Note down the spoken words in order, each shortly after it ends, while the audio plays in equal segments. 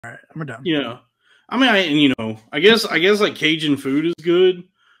right, we're done. Yeah, I mean, I guess like Cajun food is good.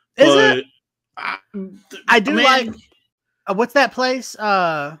 Is but it? I do like. What's that place?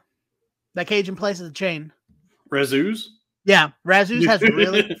 That Cajun place is a chain. Razzoo's. Yeah, Razzoo's has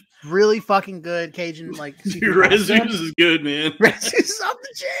really, really fucking good Cajun Dude, Razzoo's is good, man. Razzoo's on the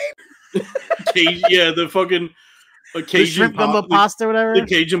chain. Yeah, the fucking Cajun the shrimp gumbo pasta, whatever. The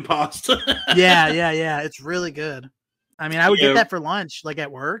Cajun pasta. yeah. It's really good. I mean, I would get that for lunch, like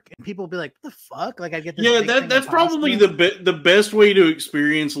at work, and people would be like, "What the fuck?" Like, I get this. Yeah, that's probably the best way to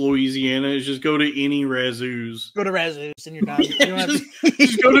experience Louisiana is just go to any Razzoo's. Go to Razzoo's and you're done.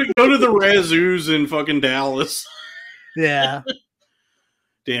 Just go to the Razzoo's in fucking Dallas. Yeah.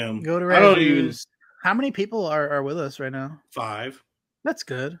 Damn. Go to Razzoo's. How many people are with us right now? 5. That's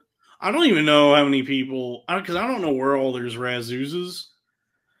good. I don't even know how many people, because I don't know where all there's Razzoo's.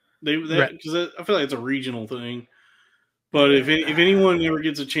 Because I feel like it's a regional thing. But if anyone ever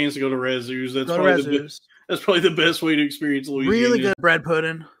gets a chance to go to Razzoo's, that's probably the best way to experience Louisiana. Really good bread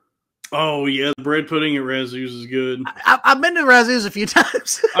pudding. Oh yeah, the bread pudding at Razzoo's is good. I've been to Razzoo's a few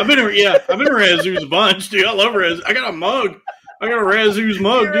times. I've been to Razzoo's a bunch, dude. I love Razzoo's. I got a mug. I got a Razzoo's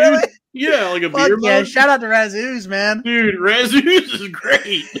mug, dude. Really? Yeah, like a beer mug. Yeah, shout out to Razzoo's, man. Dude, Razzoo's is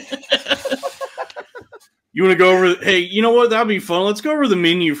great. You want to go over? Hey, you know what? That'd be fun. Let's go over the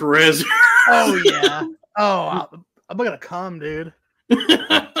menu for Razzoo's. Oh yeah. Oh, I'm gonna come, dude.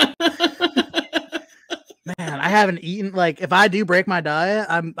 Man, I haven't eaten. Like, if I do break my diet,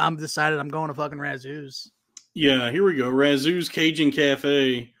 I'm decided I'm going to fucking Razzoo's. Yeah, here we go. Razzoo's Cajun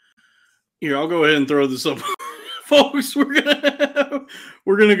Cafe. Here, I'll go ahead and throw this up, folks. We're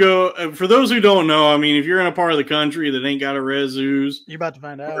gonna go. For those who don't know, I mean, if you're in a part of the country that ain't got a Razzoo's, you're about to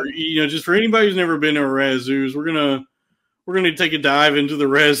find out. Or, just for anybody who's never been to a Razzoo's, we're gonna take a dive into the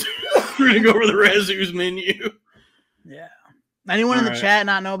Razzoo's. We're gonna go over the Razzoo's menu. Yeah. Anyone in the chat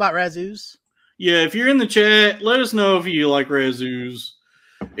not know about Razzoo's? Yeah, if you're in the chat, let us know if you like Razzoo's.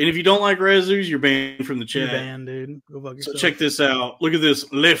 And if you don't like Razzoo's, you're banned from the chat. You're banned, dude. Go fuck yourself. So check this out. Look at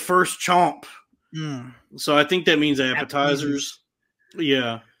this. Le First Chomp. So I think that means appetizers.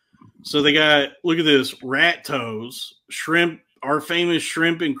 Yeah. So they got, look at this. Rat toes. Shrimp. Our famous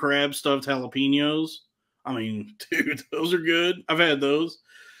shrimp and crab stuffed jalapenos. I mean, dude, those are good. I've had those.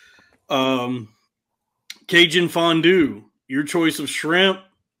 Cajun fondue, your choice of shrimp,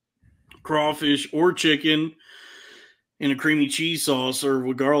 crawfish, or chicken in a creamy cheese sauce served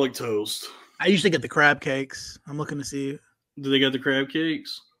with garlic toast. I usually get the crab cakes. I'm looking to see. Do they got the crab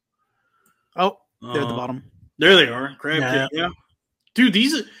cakes? Oh, they're at the bottom. There they are. Crab cake. Yeah. Dude,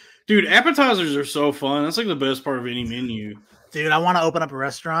 appetizers are so fun. That's like the best part of any menu. Dude, I want to open up a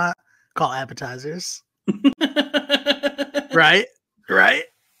restaurant called Appetizers. Right?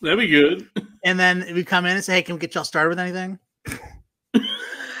 That'd be good. And then we come in and say, hey, can we get y'all started with anything?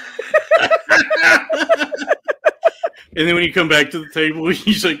 And then when you come back to the table,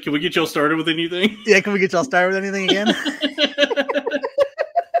 you say, can we get y'all started with anything? Yeah, can we get y'all started with anything again?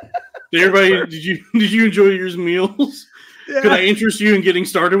 Everybody, did you enjoy your meals? Yeah. Could I interest you in getting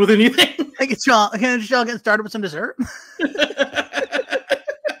started with anything? Can I get y'all getting started with some dessert? That'd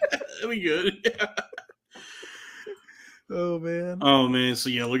be good. Yeah. Oh man. Oh man. So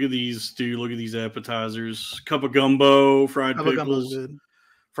yeah, look at these, dude. Look at these appetizers. Cup of gumbo, fried pickles,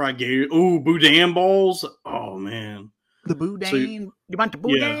 fried gator. Ooh, boudin balls. Oh man. The boudin. So, you want the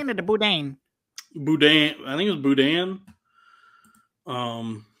boudin or the boudin? Boudin. I think it was boudin.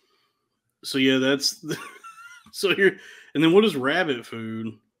 So yeah, that's so here. And then what is rabbit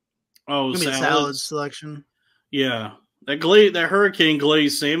food? Oh, salad selection. Yeah, that hurricane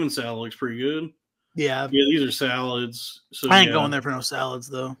glazed salmon salad looks pretty good. Yeah, these are salads. So I ain't going there for no salads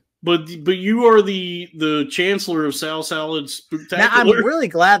though. But you are the chancellor of salads. Now, I'm really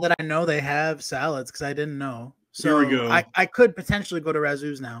glad that I know they have salads because I didn't know. So here we go. I could potentially go to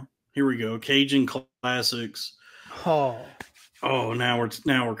Razzoo's now. Here we go. Cajun classics. Oh, now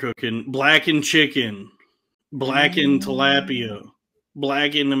we're cooking. Blackened chicken, blackened tilapia,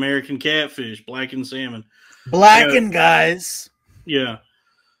 blackened American catfish, blackened salmon. Blackened, guys. Yeah.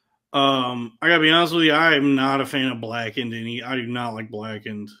 I gotta be honest with you, I am not a fan of blackened. I do not like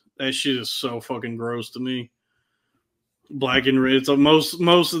blackened. That shit is so fucking gross to me. Blackened, it's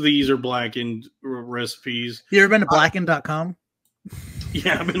most of these are blackened recipes. You ever been to blackened.com?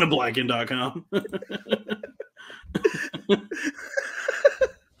 Yeah, I've been to blackened.com.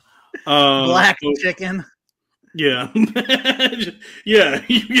 Blackened chicken. Yeah. Yeah,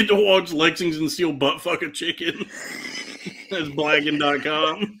 you get to watch Lexington steal butt fuck a chicken. That's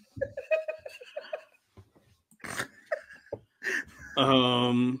blackened.com.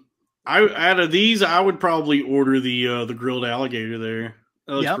 Out of these, I would probably order the grilled alligator there.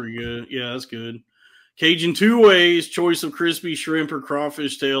 That looks pretty good. Yeah, that's good. Cajun 2 ways, choice of crispy shrimp or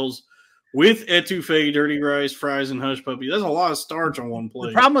crawfish tails with etouffee, dirty rice, fries, and hush puppy. That's a lot of starch on one plate.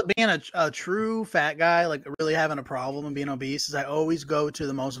 The problem with being a true fat guy, like really having a problem and being obese, is I always go to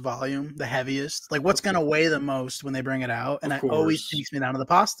the most volume, the heaviest. Like what's going to weigh the most when they bring it out. And it always takes me down to the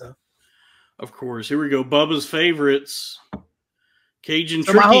pasta. Of course. Here we go. Bubba's favorites. Cajun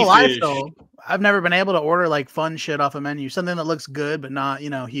so my whole life, though, I've never been able to order like fun shit off a menu. Something that looks good, but not,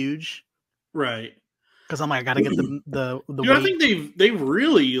 huge. Right. Because I'm like, I got to get the dude, I think they've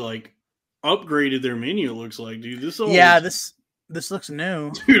really like upgraded their menu. It looks like, dude. This looks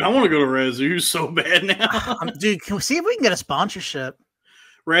new, dude. I want to go to Razzoo so bad now, dude. Can we see if we can get a sponsorship?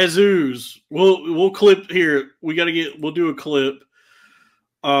 Razzoo's. We'll clip here. We'll do a clip.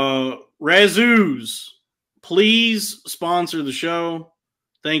 Razzoo's, please sponsor the show.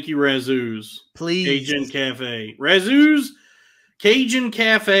 Thank you, Razzoo's. Please, Cajun Cafe. Razzoo's Cajun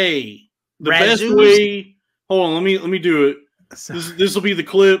Cafe. The best way. Hold on, let me do it. This will be the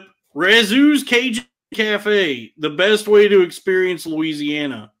clip. Razzoo's Cajun Cafe. The best way to experience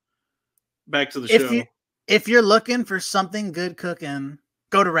Louisiana. Back to the show. If you're looking for something good cooking,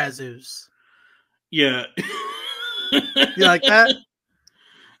 go to Razzoo's. Yeah. You like that?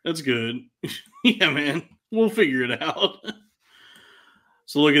 That's good. Yeah, man. We'll figure it out.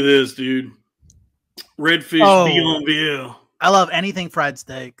 So look at this, dude. Redfish Bionville. I love anything fried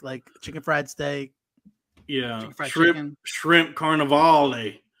steak, like chicken fried steak. Yeah, shrimp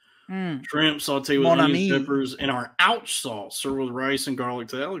carnivale. Shrimp sauteed with onions, peppers, and our ouch sauce served with rice and garlic.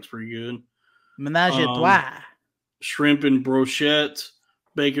 That looks pretty good. Menage a trois. Shrimp and brochette,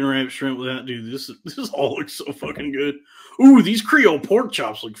 bacon wrapped shrimp with that. Dude, this all looks so fucking good. Ooh, these Creole pork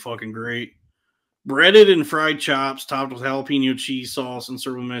chops look fucking great. Breaded and fried chops, topped with jalapeno cheese sauce, and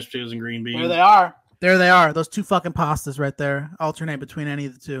served with mashed potatoes and green beans. There they are. Those two fucking pastas right there. Alternate between any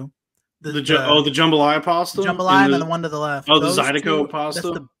of the two. The jambalaya pasta? Jambalaya and then the one to the left. Oh, the Zydeco pasta?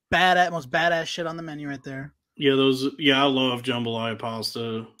 That's the most badass shit on the menu right there. Yeah, I love jambalaya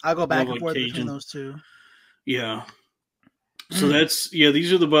pasta. I'll go back and forth between those two. Yeah. So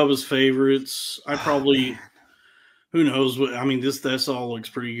these are the Bubba's favorites. I probably... Who knows what? I mean, this all looks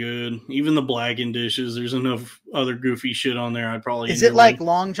pretty good. Even the blackened dishes. There's enough other goofy shit on there. I'd probably. Is it like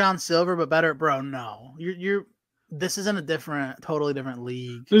Long John Silver but better, bro? No, you're. This is in a totally different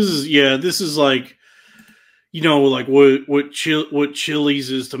league. This is like, like what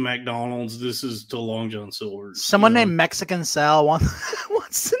Chili's is to McDonald's. This is to Long John Silver. Someone named Mexican Sal wants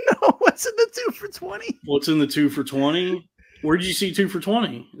to know what's in the 2 for $20. What's in the 2 for $20? Where did you see 2 for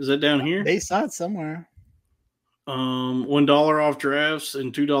 $20? Is that down here? They saw it somewhere. $1 off drafts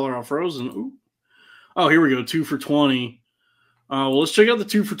and $2 off frozen. Ooh. Oh, here we go. 2 for $20. Well, let's check out the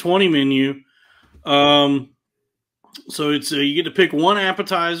 2 for $20 menu. So it's you get to pick one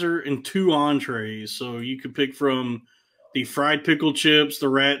appetizer and 2 entrees. So you could pick from the fried pickle chips, the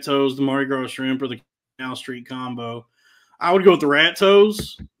rat toes, the Mardi Gras shrimp, or the Canal Street combo. I would go with the rat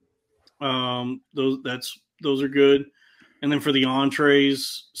toes. Those are good. And then for the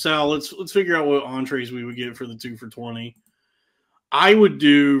entrees, Sal, let's figure out what entrees we would get for the 2 for $20. I would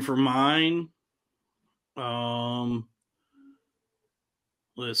do for mine.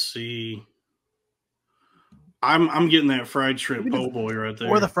 Let's see. I'm getting that fried shrimp po' boy right there,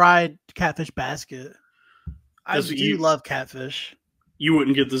 or the fried catfish basket. I do love catfish. You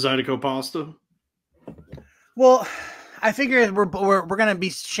wouldn't get the Zydeco pasta? Well, I figured we're gonna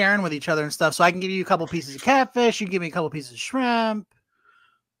be sharing with each other and stuff, so I can give you a couple pieces of catfish. You give me a couple pieces of shrimp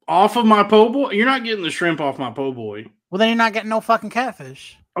off of my po' boy. You're not getting the shrimp off my po' boy. Well, then you're not getting no fucking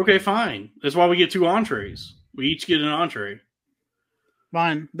catfish. Okay, fine. That's why we get 2 entrees. We each get an entree.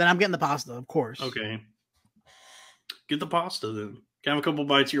 Fine. Then I'm getting the pasta, of course. Okay. Get the pasta then. Can I have a couple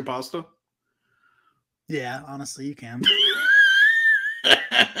bites of your pasta? Yeah, honestly, you can.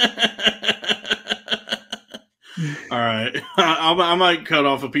 All right. I might cut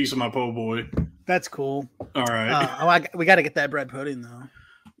off a piece of my po' boy. That's cool. All right. We got to get that bread pudding though.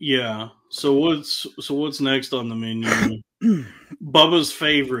 Yeah. So what's next on the menu? Bubba's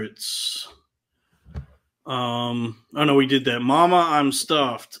favorites. Oh no, we did that. Mama, I'm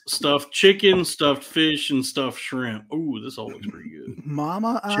stuffed. Stuffed chicken, stuffed fish, and stuffed shrimp. Ooh, this all looks pretty good.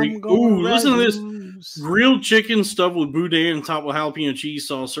 Mama, I'm going. Ooh, listen to this. Grilled chicken stuffed with boudin and topped with jalapeno cheese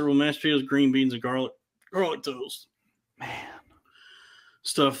sauce, served with mashed potatoes, green beans, and garlic toast. Man.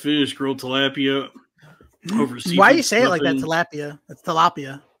 Stuffed fish, grilled tilapia. Why do you say it like that? Tilapia. It's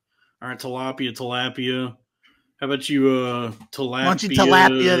tilapia. All right, tilapia. How about you, tilapia? Why don't you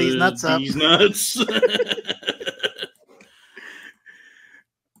tilapia these nuts up? These nuts.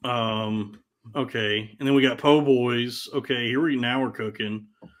 Okay, and then we got po' boys. Okay, now we're cooking.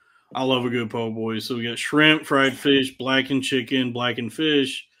 I love a good po' boy. So we got shrimp, fried fish, blackened chicken, blackened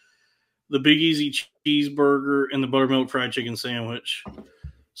fish, the Big Easy cheeseburger, and the buttermilk fried chicken sandwich.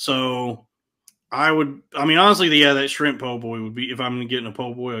 So honestly, yeah, that shrimp po' boy would be, if I'm getting a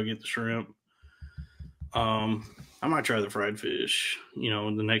po' boy, I'll get the shrimp. I might try the fried fish,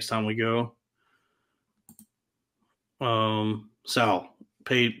 the next time we go. Sal,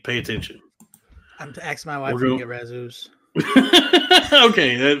 pay attention. I'm to ask my wife to get Razzoo's.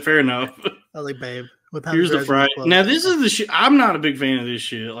 Okay, fair enough. I was like, babe, here's the fried. Now this is the shit. I'm not a big fan of this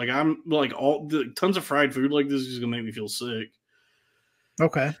shit. Like I'm like all the tons of fried food like this is gonna make me feel sick.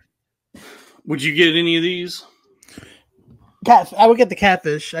 Okay. Would you get any of these? I would get the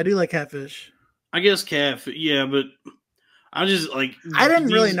catfish. I do like catfish. I guess catfish, yeah, but I just like. I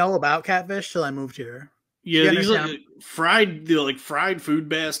didn't really know about catfish till I moved here. Yeah, these like fried food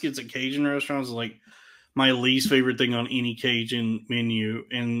baskets at Cajun restaurants is like my least favorite thing on any Cajun menu,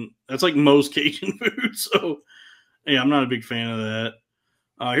 and that's like most Cajun food. So, yeah, I'm not a big fan of that.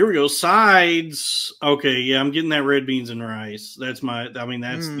 Here we go. Sides. Okay, yeah, I'm getting that red beans and rice. That's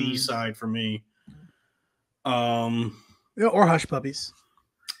the side for me. Or hush puppies.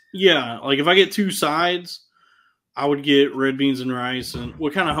 Yeah, like if I get two sides, I would get red beans and rice. And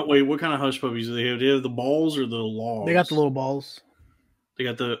what kind of hush puppies do they have? Do they have the balls or the logs? They got the little balls. They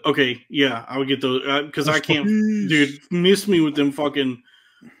got yeah, I would get those because I can't, dude, miss me with them fucking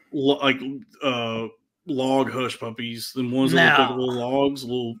log hush puppies. Them ones that look like little logs,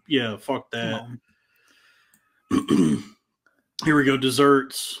 fuck that. Here we go,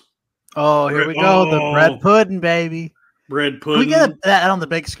 desserts. Oh, here we go, the bread pudding, baby. Bread pudding. Can we get that on the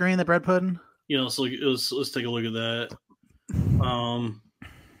big screen, the bread pudding? Yeah, let's take a look at that.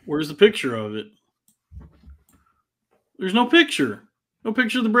 Where's the picture of it? There's no picture. No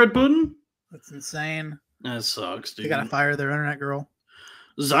picture of the bread pudding? That's insane. That sucks, dude. They gotta fire their internet girl.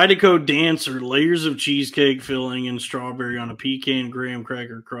 Zydeco Dancer, layers of cheesecake filling and strawberry on a pecan graham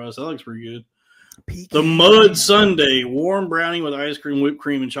cracker crust. That looks pretty good. The Mud Sundae, warm brownie with ice cream, whipped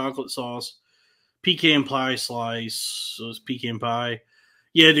cream, and chocolate sauce. Pecan pie slice. So it's pecan pie.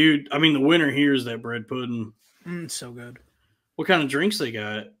 Yeah, dude. I mean, the winner here is that bread pudding. So good. What kind of drinks they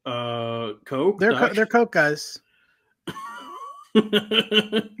got? Coke? They're Coke guys.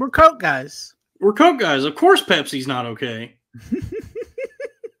 We're Coke guys. We're Coke guys. Of course Pepsi's not okay.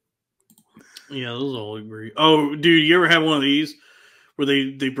 Yeah, those all agree. Oh, dude, you ever have one of these where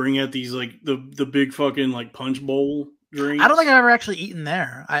they bring out these like the big fucking like punch bowl drinks? I don't think I've ever actually eaten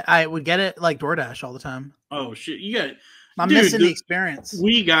there. I would get it like DoorDash all the time. Oh shit, you got. I'm missing the experience.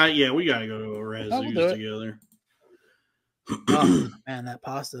 We got to go to a Razzoo's together. Oh man, that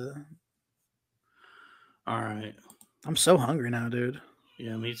pasta. All right. I'm so hungry now, dude.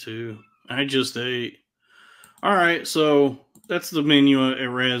 Yeah, me too. I just ate. All right, so that's the menu at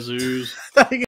Razzoo's.